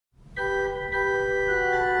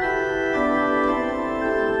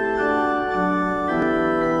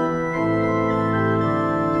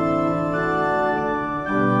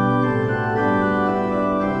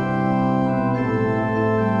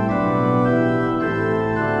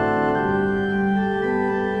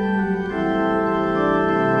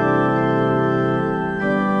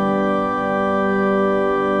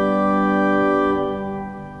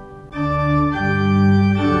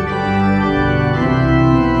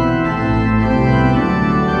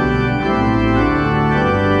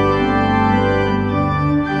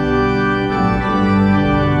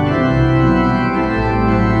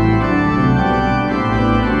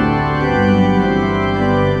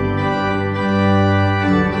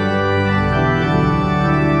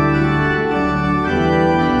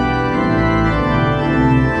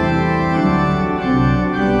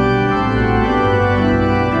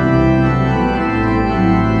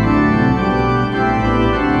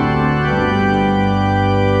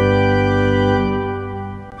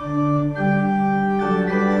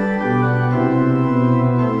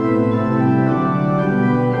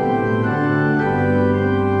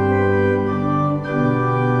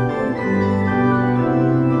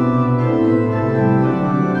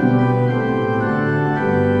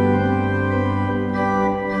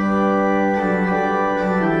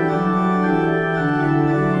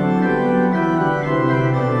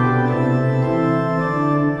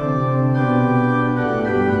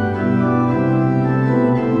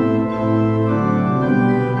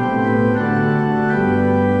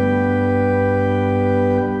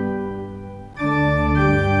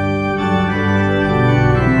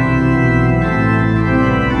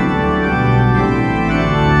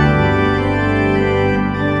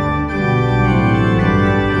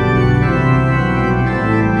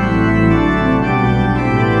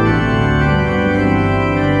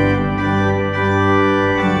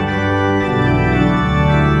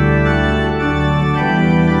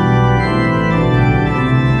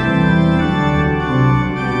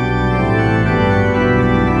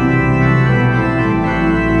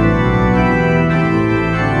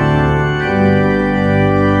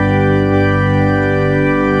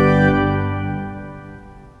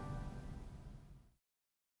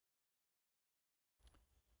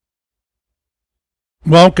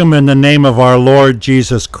Welcome in the name of our Lord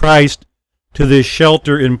Jesus Christ to this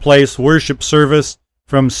shelter-in-place worship service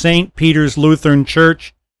from St. Peter's Lutheran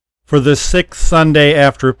Church for the 6th Sunday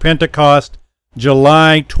after Pentecost,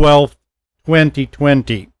 July 12,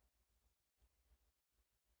 2020.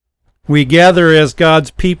 We gather as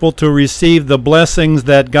God's people to receive the blessings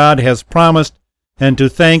that God has promised and to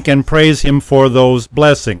thank and praise Him for those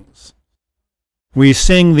blessings. We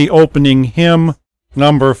sing the opening hymn,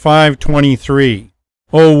 number 523,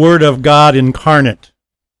 O Word of God Incarnate.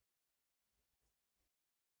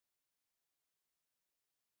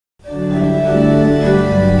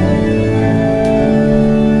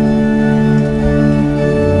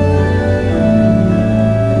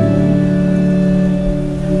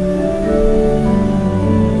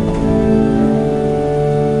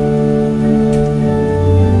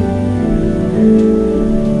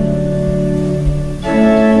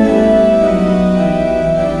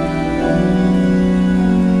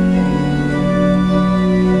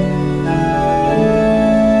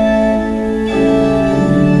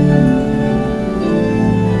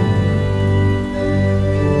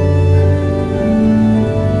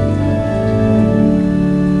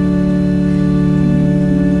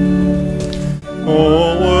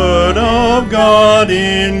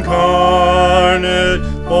 Incarnate,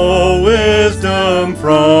 O wisdom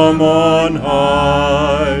from on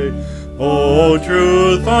high, O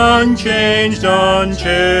truth unchanged, unchanging,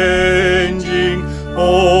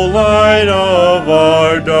 O light of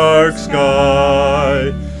our dark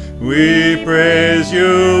sky, we praise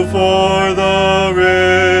you for the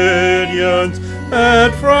radiance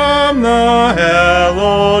that from the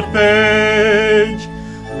hallowed page,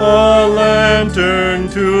 a lantern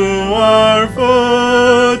to our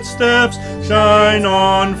footsteps, shine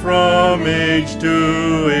on from age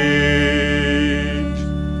to age.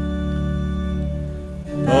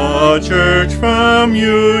 The Church from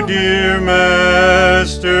you, dear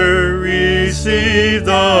Master, receive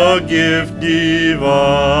the gift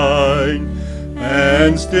divine,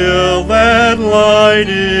 and still that light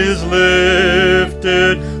is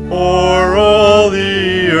lifted o'er all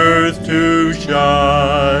the earth to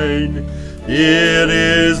shine. It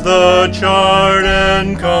is the chart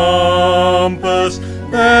and compass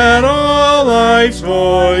that all life's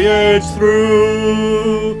voyage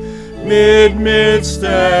through, midst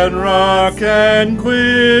and rock and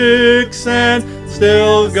quicksand,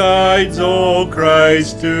 still guides, O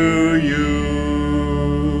Christ, to you.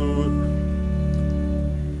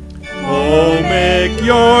 Oh, make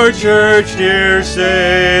your church, dear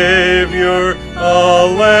Savior, a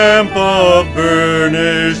lamp of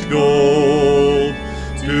burnished gold,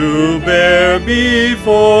 to bear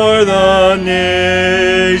before the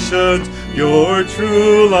nations your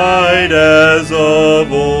true light as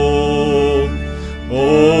of old.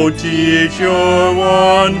 Oh, teach your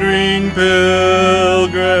wandering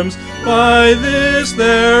pilgrims by this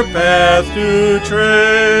their path to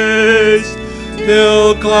trace,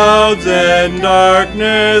 till clouds and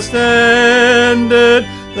darkness ended,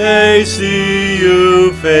 they see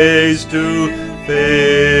you face to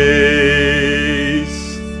face.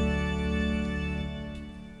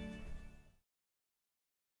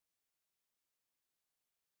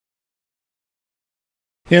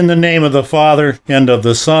 In the name of the Father, and of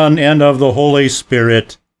the Son, and of the Holy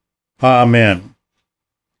Spirit. Amen.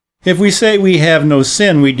 If we say we have no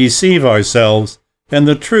sin, we deceive ourselves, and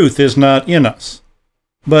the truth is not in us.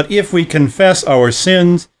 But if we confess our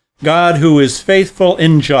sins, God, who is faithful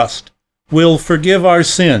and just, will forgive our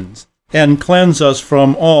sins and cleanse us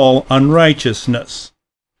from all unrighteousness.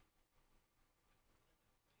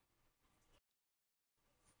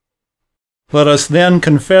 Let us then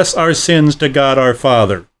confess our sins to God our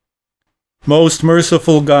Father. Most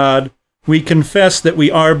merciful God, we confess that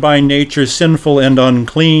we are by nature sinful and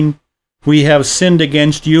unclean. We have sinned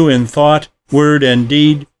against you in thought, word, and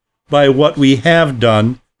deed, by what we have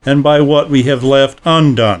done and by what we have left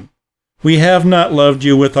undone. We have not loved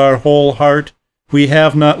you with our whole heart. We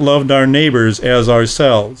have not loved our neighbors as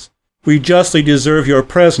ourselves. We justly deserve your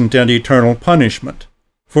present and eternal punishment.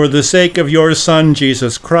 For the sake of your Son,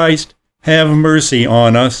 Jesus Christ, have mercy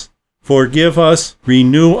on us, forgive us,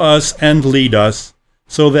 renew us, and lead us,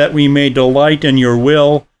 so that we may delight in your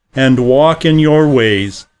will and walk in your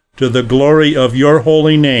ways, to the glory of your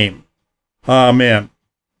holy name. Amen.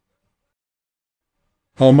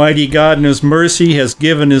 Almighty God in His mercy has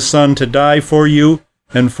given His Son to die for you,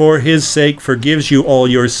 and for His sake forgives you all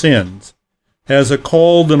your sins. As a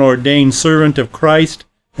called and ordained servant of Christ,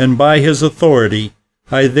 and by His authority,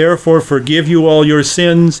 I therefore forgive you all your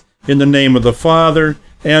sins, in the name of the Father,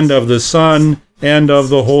 and of the Son, and of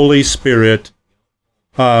the Holy Spirit.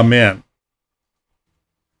 Amen.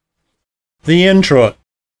 The introit.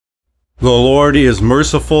 The Lord is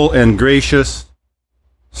merciful and gracious,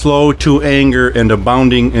 slow to anger and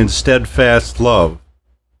abounding in steadfast love.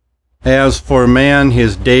 As for man,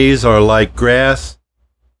 his days are like grass.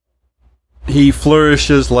 He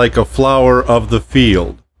flourishes like a flower of the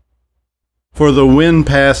field. For the wind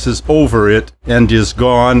passes over it and is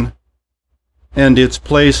gone, and its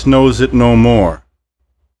place knows it no more.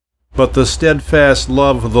 But the steadfast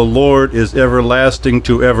love of the Lord is everlasting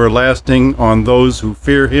to everlasting on those who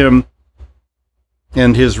fear him,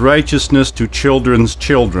 and his righteousness to children's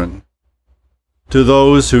children, to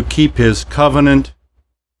those who keep his covenant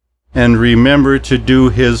and remember to do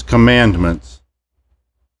his commandments.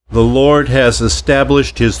 The Lord has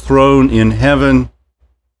established his throne in heaven,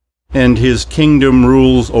 and his kingdom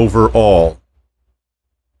rules over all.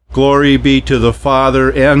 Glory be to the Father,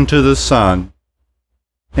 and to the Son,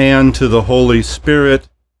 and to the Holy Spirit,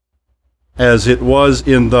 as it was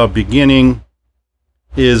in the beginning,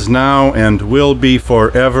 is now, and will be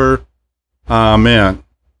forever. Amen.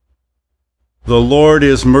 The Lord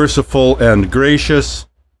is merciful and gracious,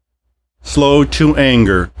 slow to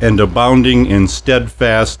anger, and abounding in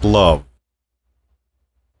steadfast love.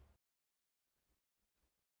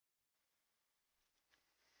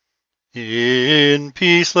 In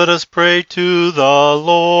peace let us pray to the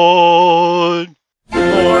Lord.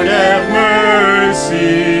 Lord, have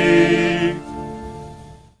mercy.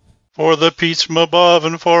 For the peace from above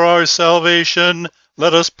and for our salvation,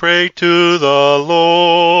 let us pray to the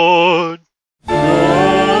Lord.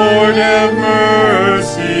 Lord, have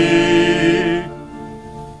mercy.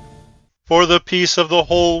 For the peace of the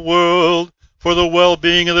whole world, for the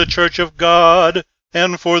well-being of the Church of God,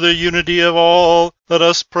 and for the unity of all, let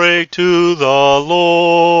us pray to the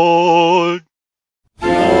Lord.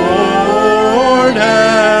 Lord,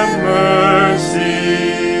 have mercy.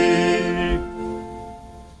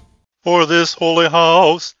 For this holy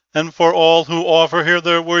house, and for all who offer here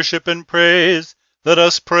their worship and praise, let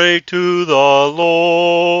us pray to the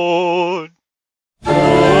Lord.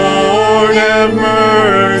 Lord, have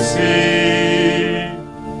mercy.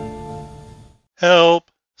 Help,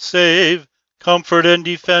 save, comfort, and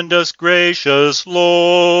defend us, gracious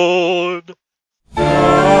Lord. Amen.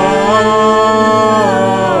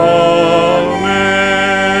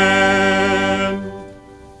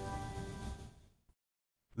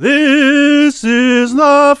 This is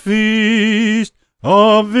the feast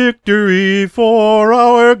of victory for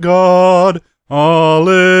our God.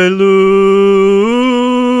 Alleluia.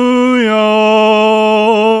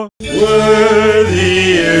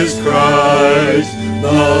 Worthy is Christ,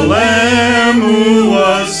 the Lamb who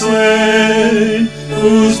was slain,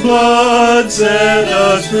 whose blood set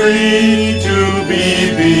us free to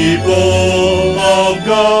be people of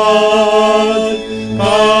God.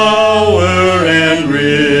 Power and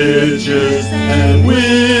riches and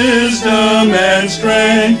wisdom and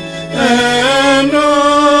strength and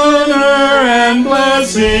honor and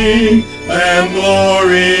blessing and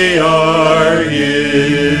glory are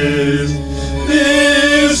his.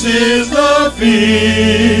 This is the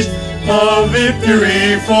feast of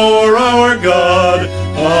victory for our God.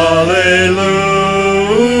 Alleluia.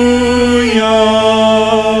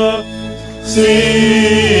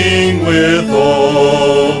 Sing with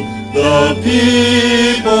all the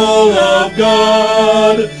people of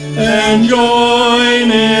God and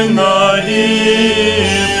join in the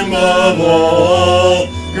hymn of all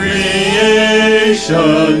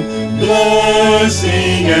creation.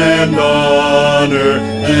 Blessing and honor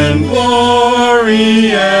and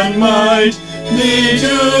glory and might be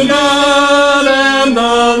to God and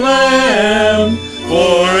the Lamb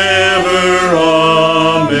forever.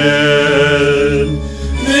 Amen.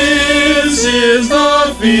 This is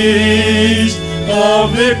the feast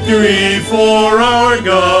of victory for our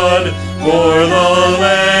God, for the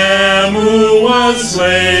Lamb who was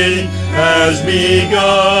slain has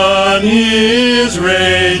begun his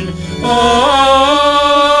reign. Alleluia,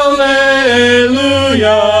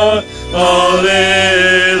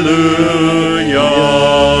 alleluia.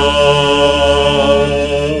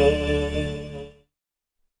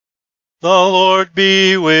 The Lord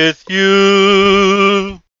be with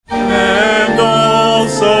you. And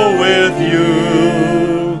also with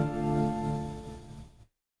you.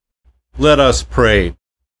 Let us pray.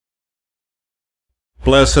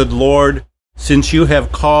 Blessed Lord, since you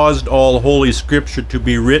have caused all Holy Scripture to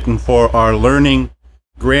be written for our learning,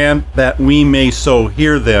 grant that we may so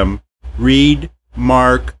hear them, read,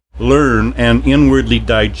 mark, learn, and inwardly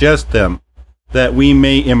digest them, that we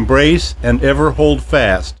may embrace and ever hold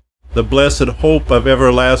fast the blessed hope of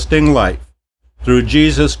everlasting life. Through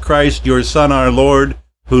Jesus Christ, your Son, our Lord,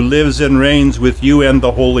 who lives and reigns with you and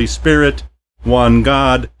the Holy Spirit, one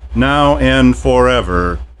God, now and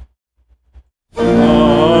forever.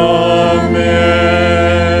 Amen.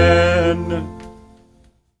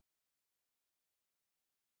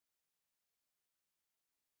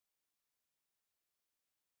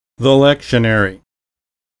 The Lectionary.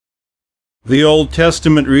 The Old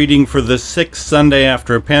Testament reading for the 6th Sunday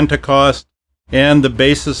after Pentecost and the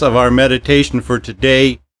basis of our meditation for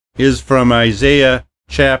today is from Isaiah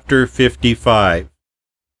chapter 55.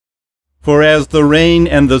 For as the rain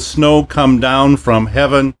and the snow come down from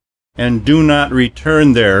heaven, and do not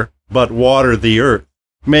return there, but water the earth,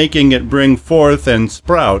 making it bring forth and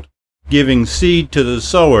sprout, giving seed to the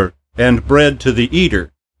sower and bread to the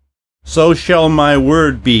eater, so shall my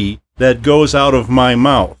word be that goes out of my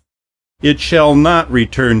mouth. It shall not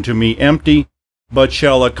return to me empty, but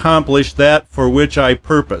shall accomplish that for which I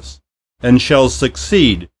purpose, and shall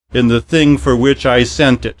succeed in the thing for which I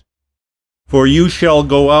sent it. For you shall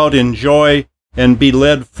go out in joy, and be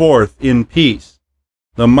led forth in peace.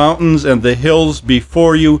 The mountains and the hills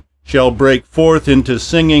before you shall break forth into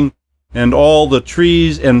singing, and all the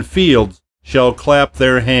trees and fields shall clap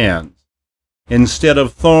their hands. Instead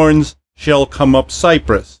of thorns shall come up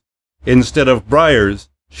cypress, instead of briars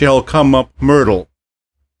shall come up myrtle.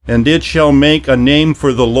 And it shall make a name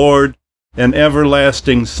for the Lord, an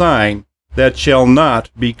everlasting sign that shall not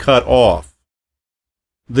be cut off.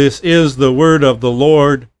 This is the word of the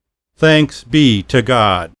Lord. Thanks be to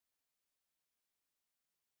God.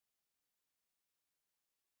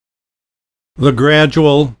 The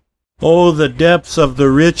gradual. Oh, the depths of the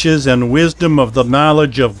riches and wisdom of the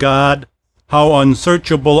knowledge of God! How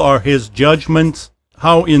unsearchable are his judgments,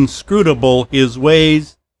 how inscrutable his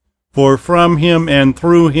ways! For from him and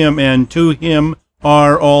through him and to him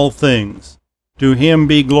are all things. To him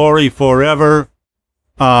be glory forever.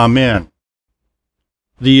 Amen.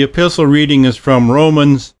 The epistle reading is from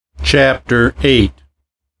Romans chapter 8.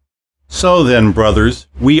 So then, brothers,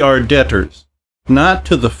 we are debtors, not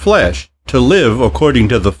to the flesh, to live according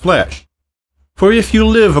to the flesh. For if you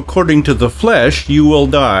live according to the flesh, you will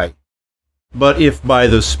die. But if by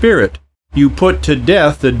the Spirit you put to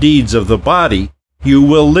death the deeds of the body, you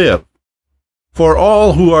will live. For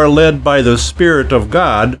all who are led by the Spirit of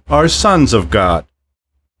God are sons of God.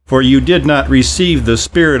 For you did not receive the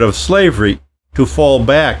spirit of slavery to fall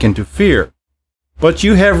back into fear, but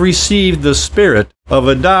you have received the Spirit of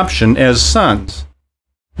adoption as sons,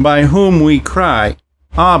 by whom we cry,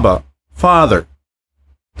 Abba, Father.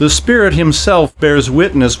 The Spirit himself bears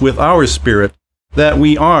witness with our spirit that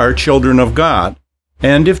we are children of God,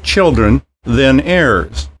 and if children, then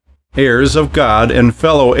heirs, heirs of God and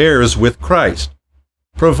fellow heirs with Christ,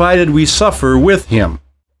 provided we suffer with him,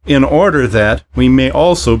 in order that we may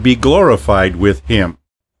also be glorified with him.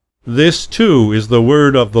 This too is the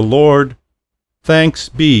word of the Lord. Thanks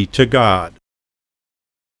be to God.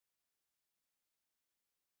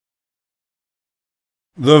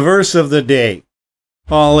 The verse of the day.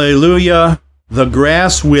 Alleluia! The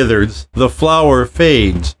grass withers, the flower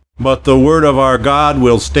fades, but the word of our God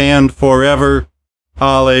will stand forever.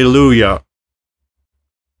 Alleluia!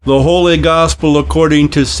 The Holy Gospel according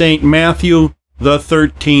to St. Matthew, the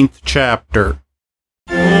 13th chapter.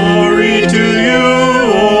 Glory to you,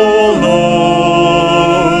 O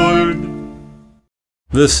Lord!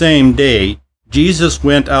 The same day, Jesus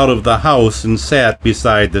went out of the house and sat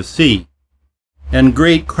beside the sea, and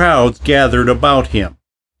great crowds gathered about him,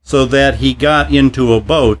 so that he got into a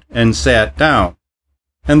boat and sat down,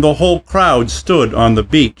 and the whole crowd stood on the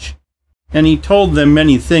beach. And he told them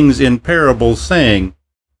many things in parables, saying,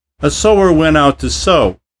 A sower went out to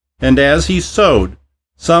sow, and as he sowed,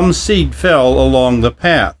 some seed fell along the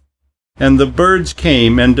path, and the birds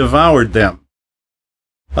came and devoured them.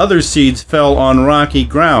 Other seeds fell on rocky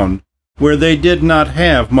ground, where they did not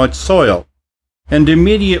have much soil, and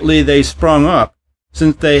immediately they sprung up,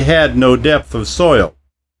 since they had no depth of soil.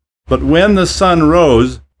 But when the sun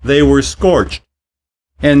rose, they were scorched,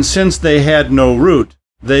 and since they had no root,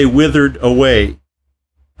 they withered away.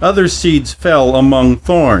 Other seeds fell among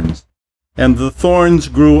thorns, and the thorns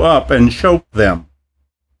grew up and choked them.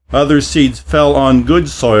 Other seeds fell on good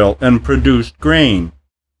soil and produced grain,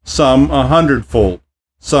 some 100-fold,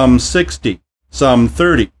 some 60, some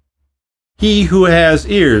 30. He who has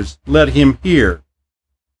ears, let him hear.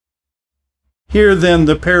 Hear then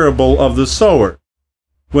the parable of the sower.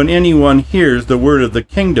 When anyone hears the word of the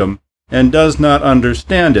kingdom and does not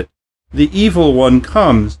understand it, the evil one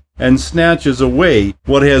comes and snatches away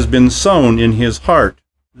what has been sown in his heart.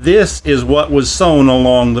 This is what was sown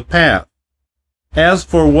along the path. As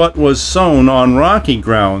for what was sown on rocky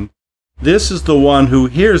ground, this is the one who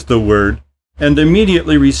hears the word and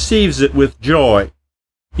immediately receives it with joy.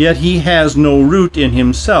 Yet he has no root in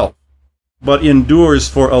himself, but endures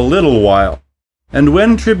for a little while. And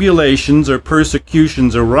when tribulations or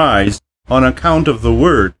persecutions arise on account of the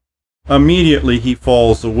word, immediately he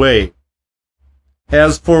falls away.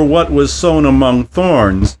 As for what was sown among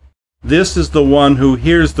thorns, this is the one who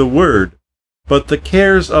hears the word, but the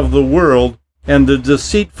cares of the world and the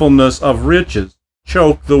deceitfulness of riches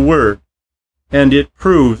choke the word, and it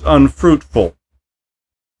proves unfruitful.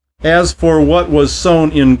 As for what was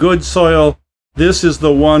sown in good soil, this is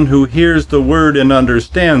the one who hears the word and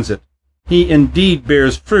understands it. He indeed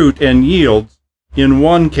bears fruit and yields, in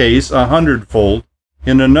one case 100-fold,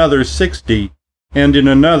 in another 60, and in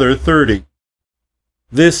another 30.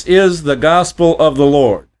 This is the gospel of the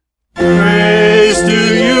Lord. Praise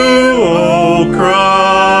to you, O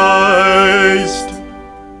Christ.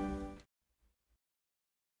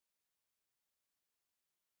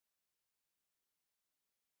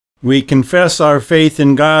 We confess our faith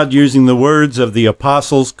in God using the words of the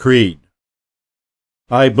Apostles' Creed.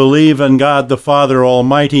 I believe in God the Father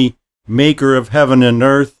Almighty, maker of heaven and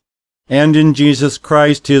earth, and in Jesus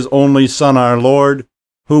Christ, his only Son, our Lord,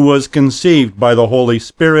 who was conceived by the Holy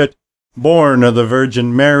Spirit, born of the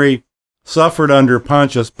Virgin Mary, suffered under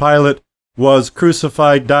Pontius Pilate, was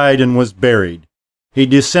crucified, died, and was buried. He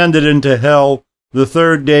descended into hell. The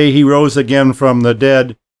third day he rose again from the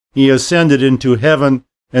dead. He ascended into heaven,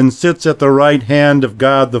 and sits at the right hand of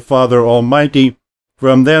God the Father Almighty.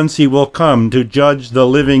 From thence he will come to judge the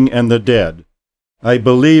living and the dead. I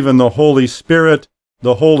believe in the Holy Spirit,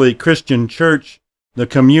 the holy Christian Church, the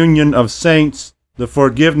communion of saints, the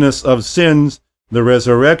forgiveness of sins, the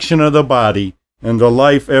resurrection of the body, and the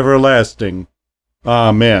life everlasting.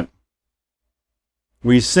 Amen.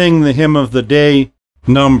 We sing the hymn of the day,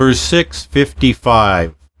 number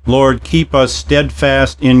 655. Lord, keep us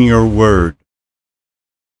steadfast in your word.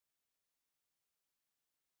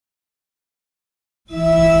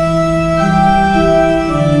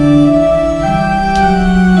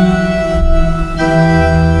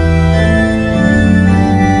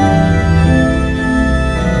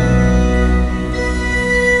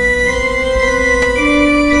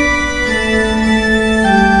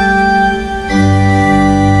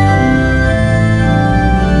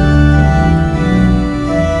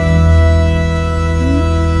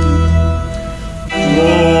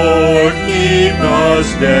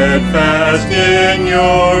 Steadfast in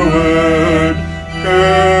your word,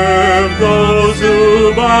 curb those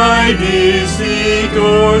who by deceit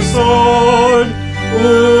or sword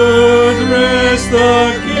would wrest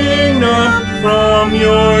the kingdom from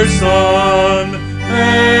your Son,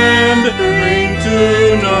 and bring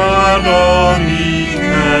to naught all he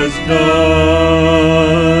has done.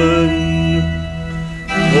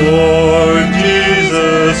 Lord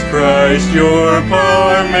Jesus Christ, your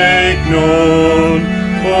power make known,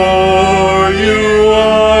 for you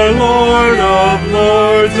are Lord of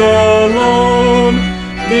lords alone.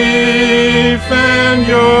 Defend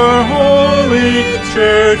your holy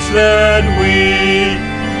church that we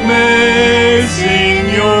may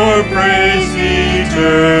sing your praise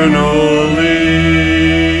eternally.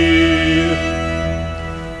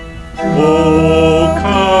 O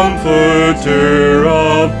Comforter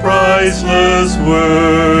of priceless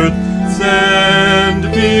worth, send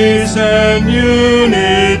peace and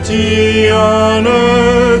unity on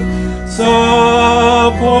earth.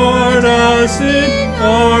 Support us in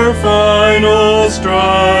our final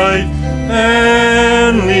strife,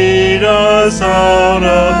 and lead us out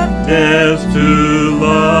of death to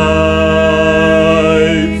life.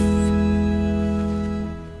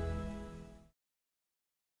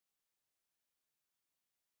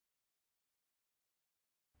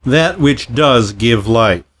 That which does give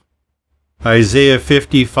life. Isaiah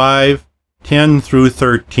 55, 10 through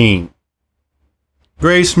 13.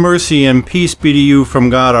 Grace, mercy, and peace be to you from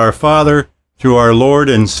God our Father, through our Lord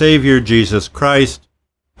and Savior Jesus Christ.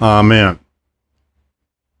 Amen.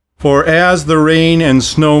 For as the rain and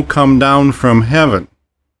snow come down from heaven,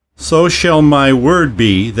 so shall my word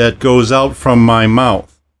be that goes out from my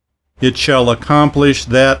mouth. It shall accomplish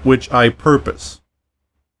that which I purpose.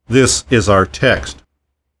 This is our text.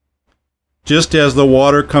 Just as the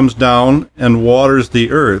water comes down and waters the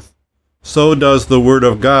earth, so does the word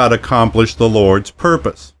of God accomplish the Lord's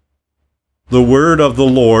purpose. The word of the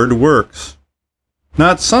Lord works.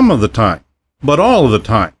 Not some of the time, but all of the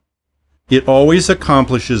time. It always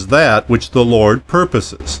accomplishes that which the Lord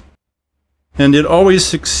purposes. And it always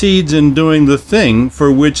succeeds in doing the thing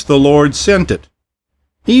for which the Lord sent it,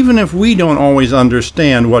 even if we don't always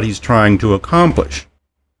understand what he's trying to accomplish.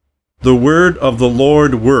 The word of the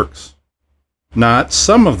Lord works. Not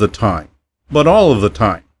some of the time, but all of the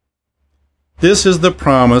time. This is the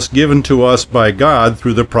promise given to us by God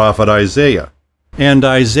through the prophet Isaiah. And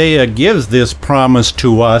Isaiah gives this promise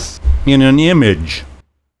to us in an image,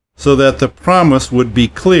 so that the promise would be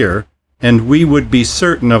clear and we would be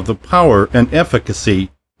certain of the power and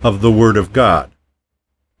efficacy of the Word of God.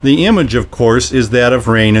 The image, of course, is that of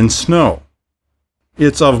rain and snow.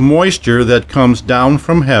 It's of moisture that comes down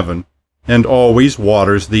from heaven and always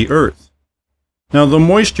waters the earth. Now, the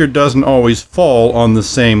moisture doesn't always fall on the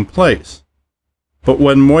same place. But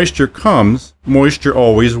when moisture comes, moisture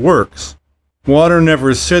always works. Water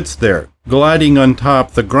never sits there, gliding on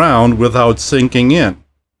top the ground without sinking in.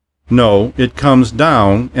 No, it comes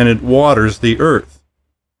down and it waters the earth.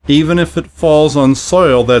 Even if it falls on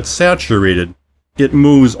soil that's saturated, it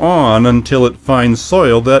moves on until it finds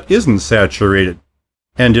soil that isn't saturated,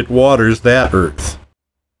 and it waters that earth.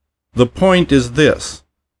 The point is this: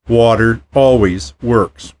 water always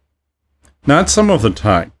works. Not some of the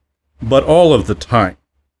time, but all of the time.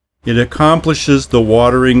 It accomplishes the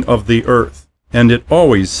watering of the earth, and it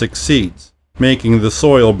always succeeds, making the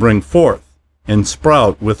soil bring forth and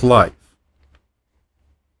sprout with life.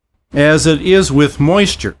 As it is with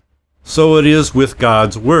moisture, so it is with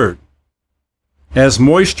God's Word. As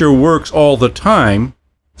moisture works all the time,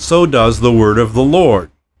 so does the Word of the Lord.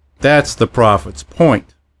 That's the prophet's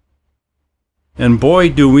point. And boy,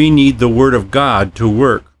 do we need the Word of God to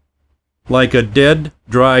work. Like a dead,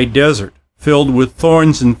 dry desert, filled with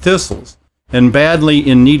thorns and thistles, and badly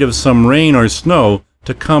in need of some rain or snow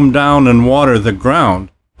to come down and water the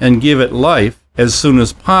ground, and give it life as soon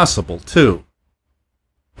as possible, too.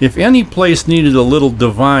 If any place needed a little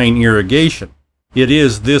divine irrigation, it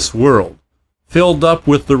is this world, filled up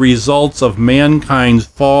with the results of mankind's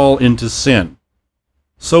fall into sin.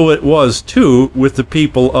 So it was, too, with the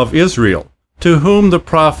people of Israel, to whom the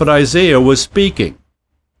prophet Isaiah was speaking.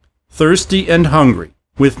 Thirsty and hungry,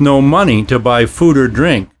 with no money to buy food or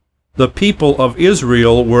drink, the people of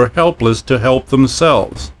Israel were helpless to help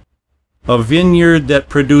themselves. A vineyard that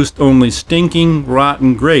produced only stinking,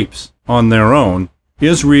 rotten grapes on their own,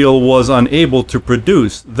 Israel was unable to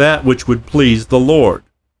produce that which would please the Lord.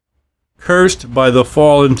 Cursed by the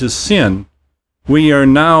fall into sin, we are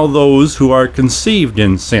now those who are conceived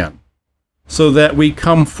in sin, so that we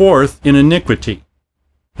come forth in iniquity,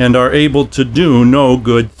 and are able to do no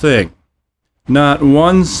good thing, not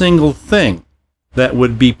one single thing that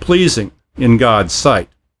would be pleasing in God's sight.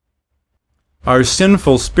 Our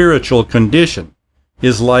sinful spiritual condition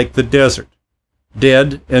is like the desert,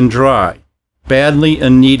 dead and dry, badly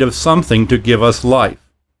in need of something to give us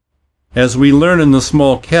life. As we learn in the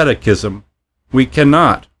small catechism, we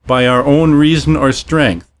cannot, by our own reason or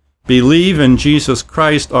strength, believe in Jesus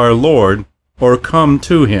Christ our Lord or come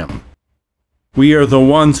to Him. We are the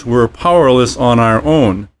ones who are powerless on our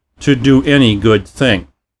own to do any good thing.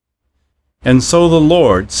 And so the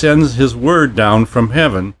Lord sends His Word down from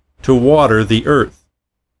heaven to water the earth.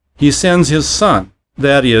 He sends His Son,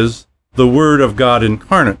 that is, the Word of God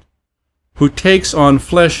incarnate, who takes on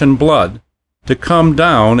flesh and blood to come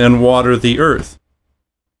down and water the earth.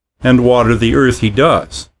 And water the earth He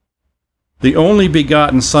does. The only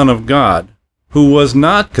begotten Son of God, who was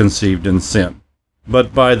not conceived in sin,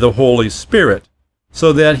 but by the Holy Spirit,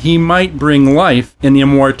 so that He might bring life and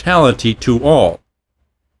immortality to all.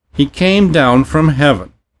 He came down from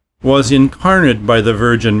heaven, was incarnate by the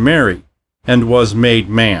Virgin Mary, and was made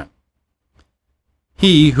man.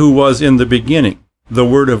 He who was in the beginning, the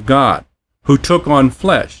Word of God, who took on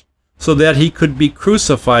flesh, so that He could be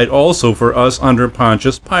crucified also for us under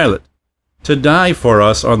Pontius Pilate, to die for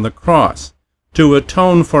us on the cross, to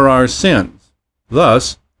atone for our sins,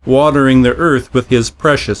 thus watering the earth with His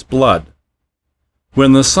precious blood.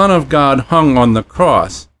 When the Son of God hung on the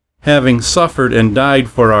cross, having suffered and died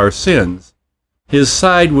for our sins, His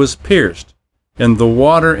side was pierced, and the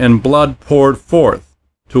water and blood poured forth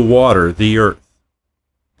to water the earth.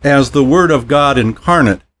 As the Word of God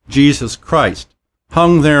incarnate, Jesus Christ,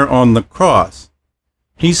 hung there on the cross,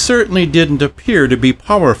 He certainly didn't appear to be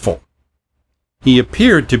powerful. He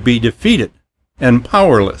appeared to be defeated and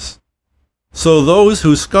powerless. So those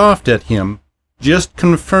who scoffed at Him just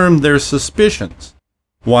confirmed their suspicions,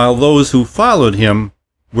 while those who followed Him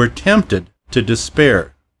were tempted to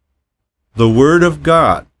despair. The Word of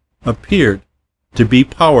God appeared to be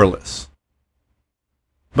powerless.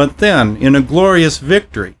 But then, in a glorious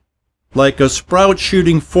victory, like a sprout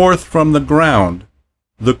shooting forth from the ground,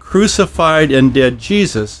 the crucified and dead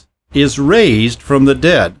Jesus is raised from the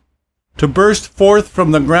dead, to burst forth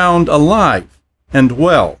from the ground alive and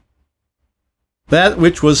well. That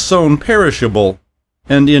which was sown perishable,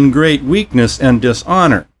 and in great weakness and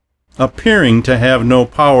dishonor, appearing to have no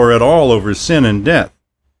power at all over sin and death,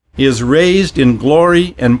 is raised in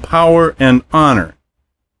glory and power and honor,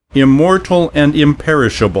 immortal and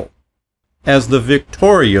imperishable, as the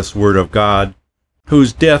victorious Word of God,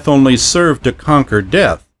 whose death only served to conquer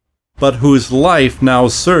death, but whose life now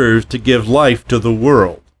serves to give life to the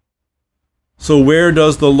world. So where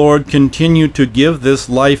does the Lord continue to give this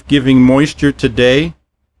life-giving moisture today?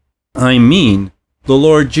 I mean, the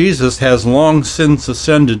Lord Jesus has long since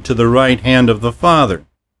ascended to the right hand of the Father.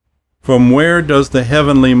 From where does the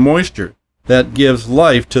heavenly moisture that gives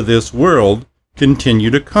life to this world continue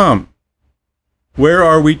to come? Where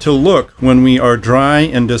are we to look when we are dry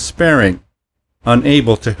and despairing,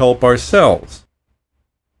 unable to help ourselves?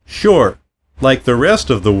 Sure, like the rest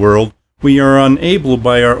of the world, we are unable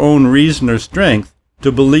by our own reason or strength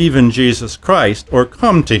to believe in Jesus Christ or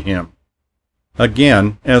come to Him.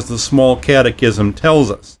 Again, as the small catechism tells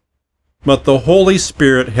us, but the Holy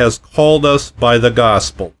Spirit has called us by the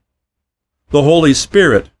gospel. The Holy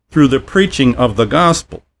Spirit, through the preaching of the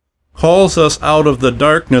gospel, calls us out of the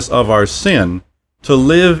darkness of our sin to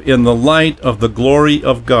live in the light of the glory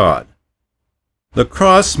of God. The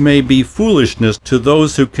cross may be foolishness to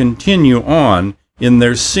those who continue on in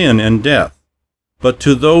their sin and death, but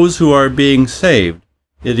to those who are being saved,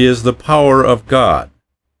 it is the power of God.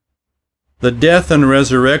 The death and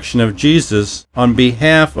resurrection of Jesus on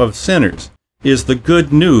behalf of sinners is the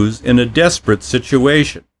good news in a desperate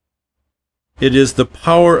situation. It is the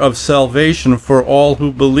power of salvation for all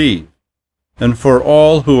who believe, and for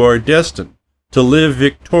all who are destined to live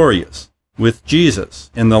victorious with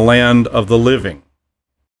Jesus in the land of the living.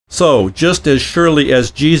 So, just as surely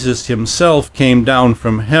as Jesus Himself came down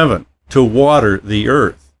from heaven to water the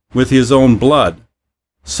earth with His own blood,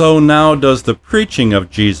 so now does the preaching of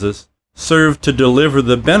Jesus serve to deliver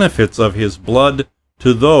the benefits of His blood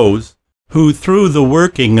to those who, through the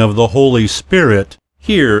working of the Holy Spirit,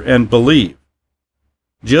 hear and believe.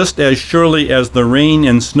 Just as surely as the rain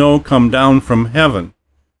and snow come down from heaven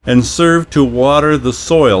and serve to water the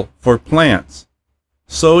soil for plants,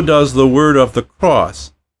 so does the word of the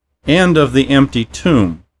cross and of the empty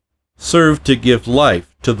tomb serve to give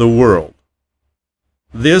life to the world.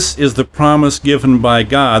 This is the promise given by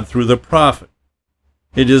God through the prophet.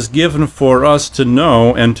 It is given for us to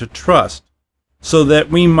know and to trust, so that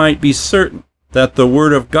we might be certain that the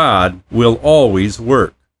Word of God will always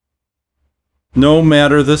work. No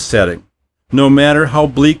matter the setting, no matter how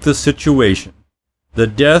bleak the situation, the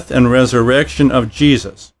death and resurrection of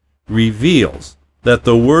Jesus reveals that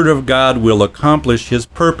the Word of God will accomplish His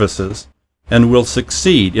purposes and will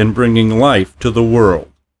succeed in bringing life to the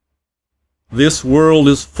world. This world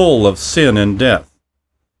is full of sin and death.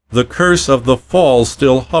 The curse of the fall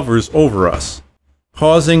still hovers over us,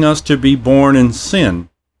 causing us to be born in sin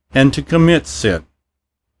and to commit sin.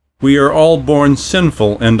 We are all born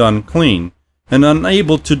sinful and unclean, and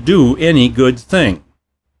unable to do any good thing.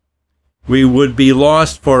 We would be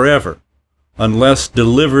lost forever unless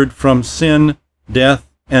delivered from sin, death,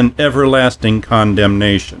 and everlasting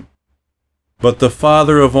condemnation. But the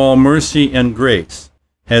Father of all mercy and grace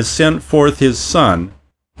has sent forth His Son,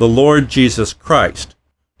 the Lord Jesus Christ,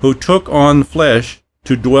 who took on flesh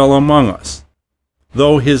to dwell among us.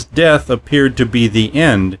 Though His death appeared to be the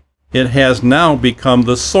end, it has now become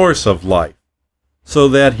the source of life, so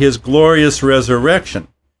that His glorious resurrection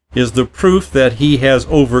is the proof that He has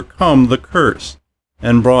overcome the curse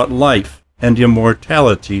and brought life and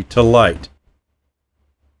immortality to light.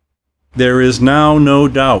 There is now no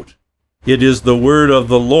doubt. It is the word of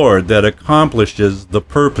the Lord that accomplishes the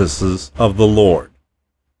purposes of the Lord.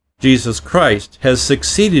 Jesus Christ has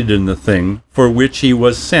succeeded in the thing for which He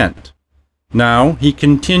was sent. Now He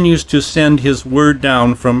continues to send His word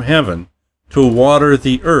down from heaven to water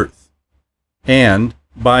the earth, and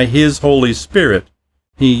by His Holy Spirit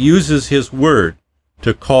He uses His word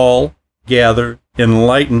to call, gather,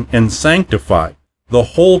 enlighten, and sanctify the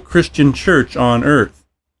whole Christian church on earth,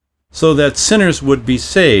 so that sinners would be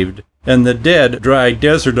saved and the dead, dry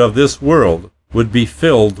desert of this world would be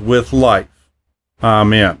filled with life.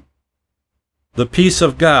 Amen. The peace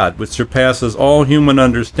of God, which surpasses all human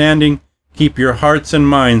understanding, keep your hearts and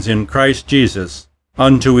minds in Christ Jesus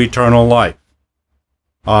unto eternal life.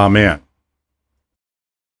 Amen.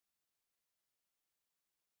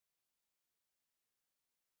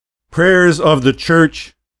 Prayers of the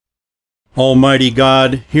Church. Almighty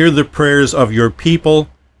God, hear the prayers of your people.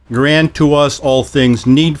 Grant to us all things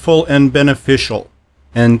needful and beneficial,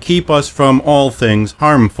 and keep us from all things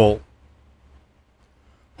harmful.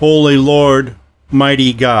 Holy Lord,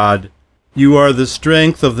 mighty God, you are the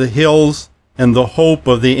strength of the hills and the hope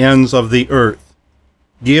of the ends of the earth.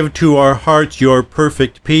 Give to our hearts your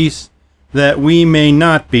perfect peace, that we may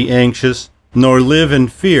not be anxious nor live in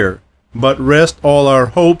fear, but rest all our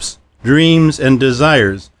hopes, dreams, and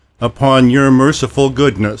desires upon your merciful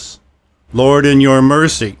goodness. Lord, in your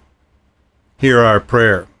mercy, hear our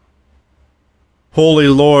prayer. Holy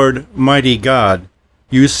Lord, mighty God,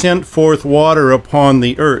 you sent forth water upon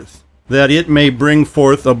the earth, that it may bring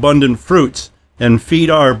forth abundant fruits and feed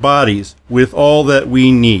our bodies with all that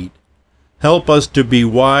we need. Help us to be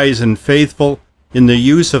wise and faithful in the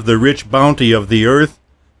use of the rich bounty of the earth,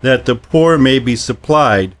 that the poor may be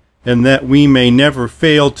supplied, and that we may never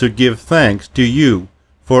fail to give thanks to you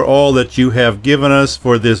for all that you have given us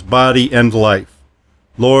for this body and life.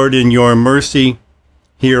 Lord, in your mercy,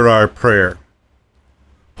 hear our prayer.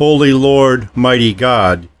 Holy Lord, mighty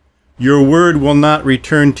God, your word will not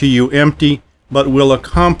return to you empty, but will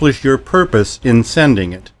accomplish your purpose in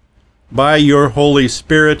sending it. By your Holy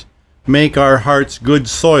Spirit, make our hearts good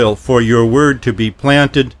soil for your word to be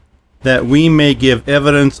planted, that we may give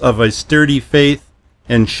evidence of a sturdy faith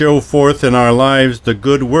and show forth in our lives the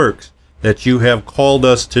good works that you have called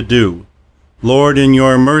us to do. Lord, in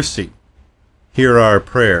your mercy, hear our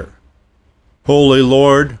prayer. Holy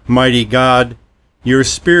Lord, mighty God, your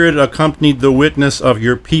Spirit accompanied the witness of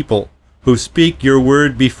your people who speak your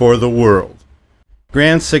word before the world.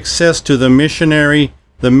 Grant success to the missionary,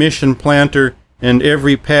 the mission planter, and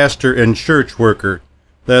every pastor and church worker,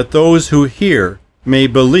 that those who hear may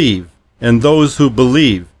believe, and those who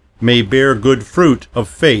believe may bear good fruit of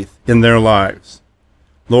faith in their lives.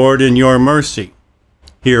 Lord, in your mercy,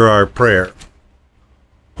 hear our prayer.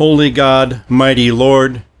 Holy God, mighty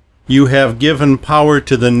Lord, you have given power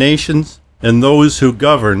to the nations and those who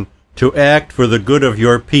govern to act for the good of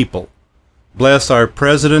your people. Bless our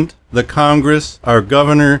President, the Congress, our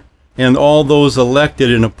Governor, and all those elected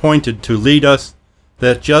and appointed to lead us,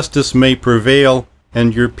 that justice may prevail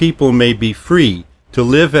and your people may be free to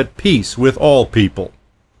live at peace with all people.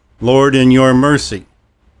 Lord, in your mercy,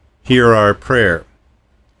 hear our prayer.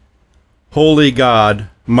 Holy God,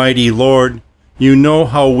 mighty Lord, you know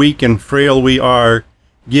how weak and frail we are.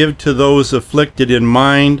 Give to those afflicted in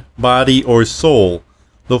mind, body, or soul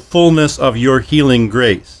the fullness of your healing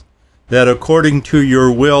grace, that according to your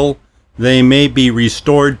will they may be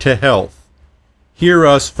restored to health. Hear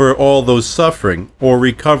us for all those suffering or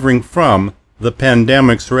recovering from the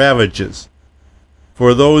pandemic's ravages.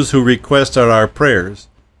 For those who requested our prayers,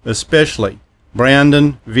 especially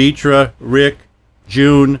Brandon, Vitra, Rick,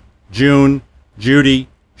 June, Judy,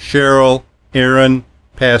 Cheryl, Aaron,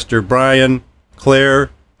 Pastor Brian, Claire,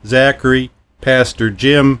 Zachary, Pastor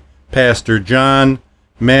Jim, Pastor John,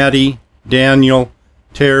 Maddie, Daniel,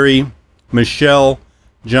 Terry, Michelle,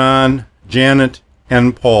 John, Janet,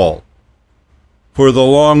 and Paul. For the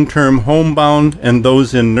long-term homebound and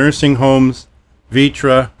those in nursing homes,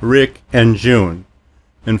 Vitra, Rick, and June,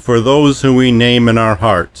 and for those who we name in our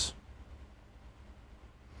hearts.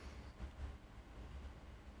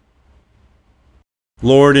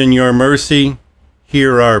 Lord, in your mercy,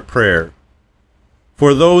 hear our prayer.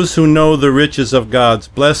 For those who know the riches of God's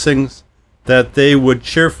blessings, that they would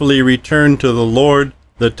cheerfully return to the Lord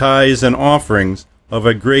the tithes and offerings of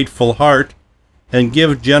a grateful heart, and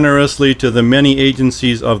give generously to the many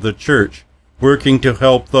agencies of the church working to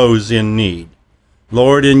help those in need.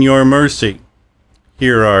 Lord, in your mercy,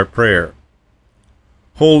 hear our prayer.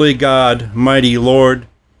 Holy God, mighty Lord,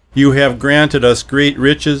 you have granted us great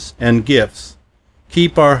riches and gifts.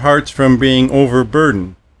 Keep our hearts from being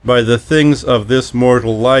overburdened by the things of this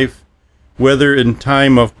mortal life, whether in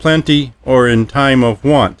time of plenty or in time of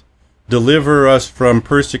want. Deliver us from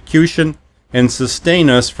persecution and sustain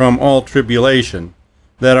us from all tribulation,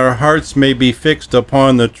 that our hearts may be fixed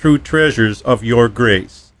upon the true treasures of your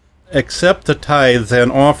grace. Accept the tithes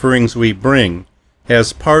and offerings we bring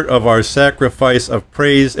as part of our sacrifice of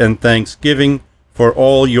praise and thanksgiving for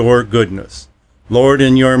all your goodness. Lord,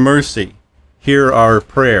 in your mercy, hear our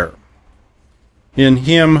prayer. In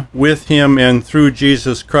him, with him, and through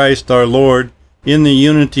Jesus Christ our Lord, in the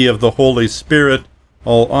unity of the Holy Spirit,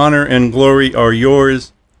 all honor and glory are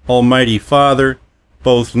yours, Almighty Father,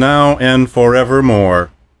 both now and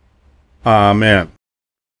forevermore. Amen.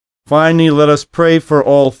 Finally, let us pray for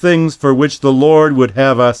all things for which the Lord would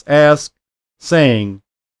have us ask, saying,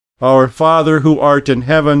 Our Father who art in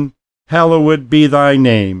heaven, hallowed be thy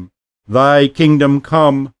name. Thy kingdom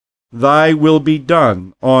come, thy will be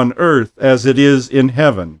done, on earth as it is in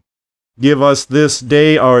heaven. Give us this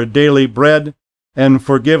day our daily bread, and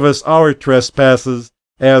forgive us our trespasses,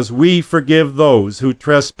 as we forgive those who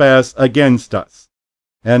trespass against us.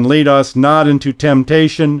 And lead us not into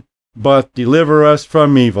temptation, but deliver us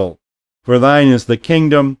from evil. For thine is the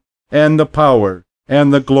kingdom, and the power,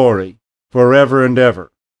 and the glory, forever and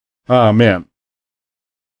ever. Amen.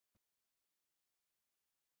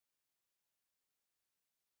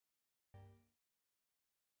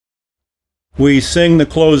 We sing the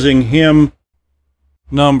closing hymn,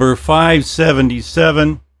 number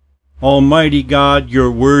 577, Almighty God,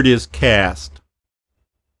 your word is cast.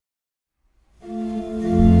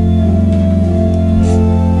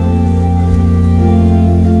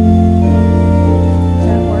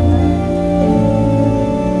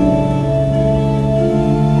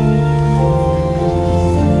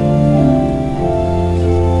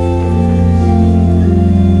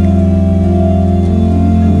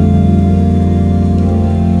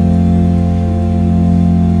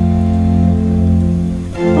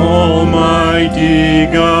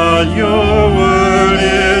 God, your word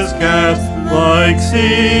is cast like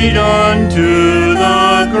seed unto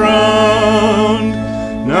the ground.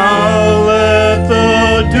 Now let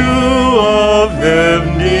the dew of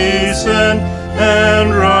heaven descend,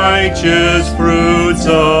 and righteous fruits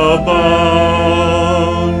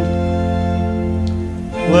abound.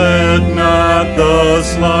 Let not the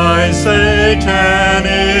sly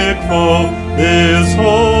satanic foe this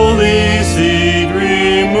holy seed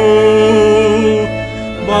remove,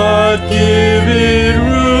 but give it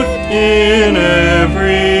root in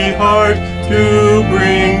every heart to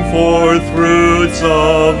bring forth fruits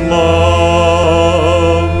of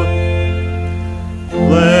love.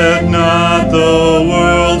 Let not the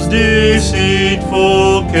world's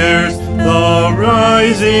deceitful cares the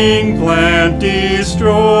rising plant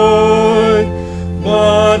destroy,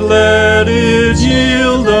 but let it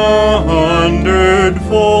yield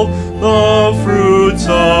 100-fold the fruits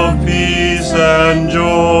of peace and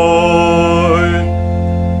joy.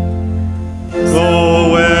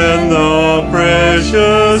 So when the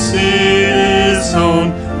precious seed is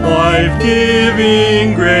sown,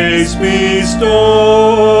 life-giving grace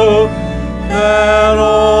bestow, that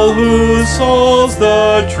all whose souls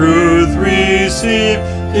the truth receive,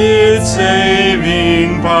 its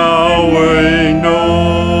saving power know.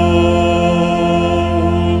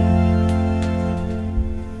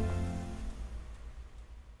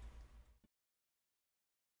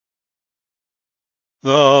 The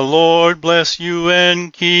Lord bless you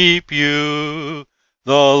and keep you.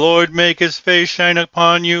 The Lord make his face shine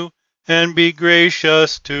upon you and be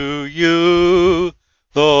gracious to you.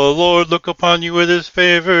 The Lord look upon you with his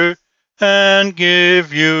favor and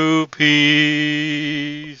give you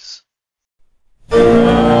peace.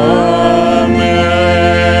 Amen.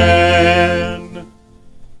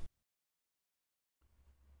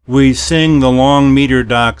 We sing the long meter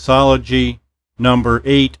doxology, number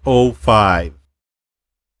 805.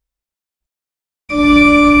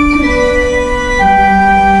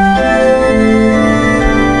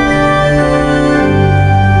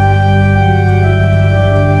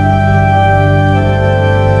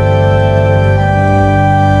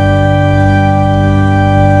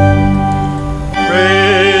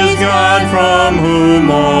 From whom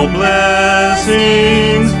all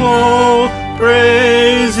blessings flow,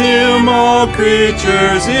 praise him, all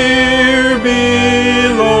creatures here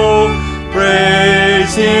below,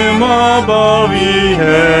 praise him above, ye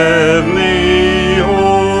heavenly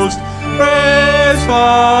host, praise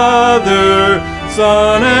Father,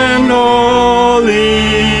 Son, and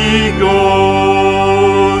Holy Ghost.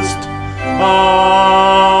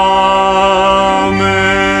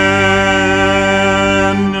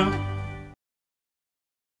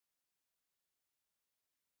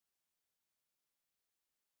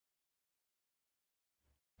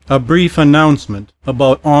 A brief announcement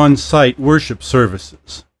about on-site worship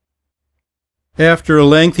services. After a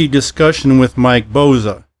lengthy discussion with Mike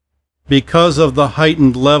Boza, because of the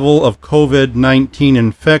heightened level of COVID-19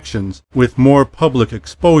 infections with more public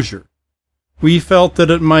exposure, we felt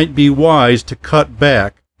that it might be wise to cut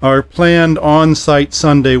back our planned on-site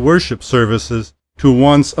Sunday worship services to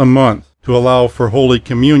once a month to allow for Holy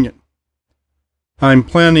Communion. I'm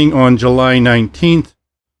planning on July 19th,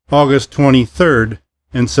 August 23rd,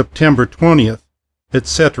 and September 20th,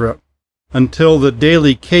 etc., until the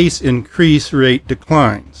daily case increase rate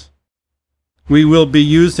declines. We will be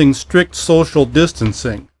using strict social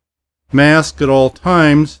distancing, masked at all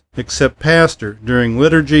times except pastor during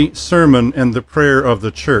liturgy, sermon, and the prayer of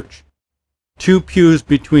the church. 2 pews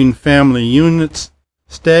between family units,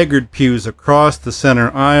 staggered pews across the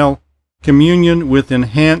center aisle, communion with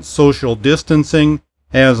enhanced social distancing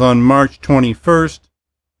as on March 21st,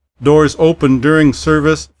 doors open during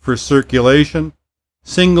service for circulation,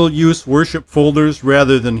 single-use worship folders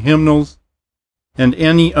rather than hymnals, and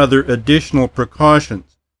any other additional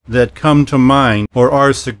precautions that come to mind or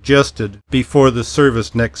are suggested before the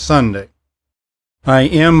service next Sunday. I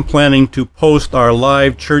am planning to post our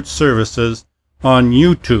live church services on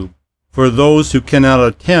YouTube for those who cannot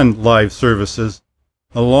attend live services,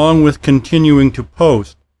 along with continuing to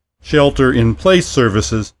post shelter-in-place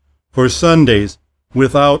services for Sundays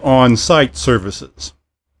without on-site services,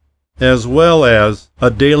 as well as a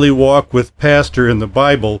daily walk with Pastor in the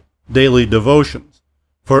Bible daily devotions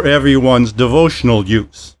for everyone's devotional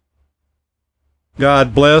use.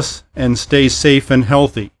 God bless and stay safe and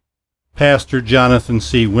healthy. Pastor Jonathan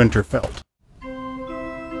C. Winterfeld.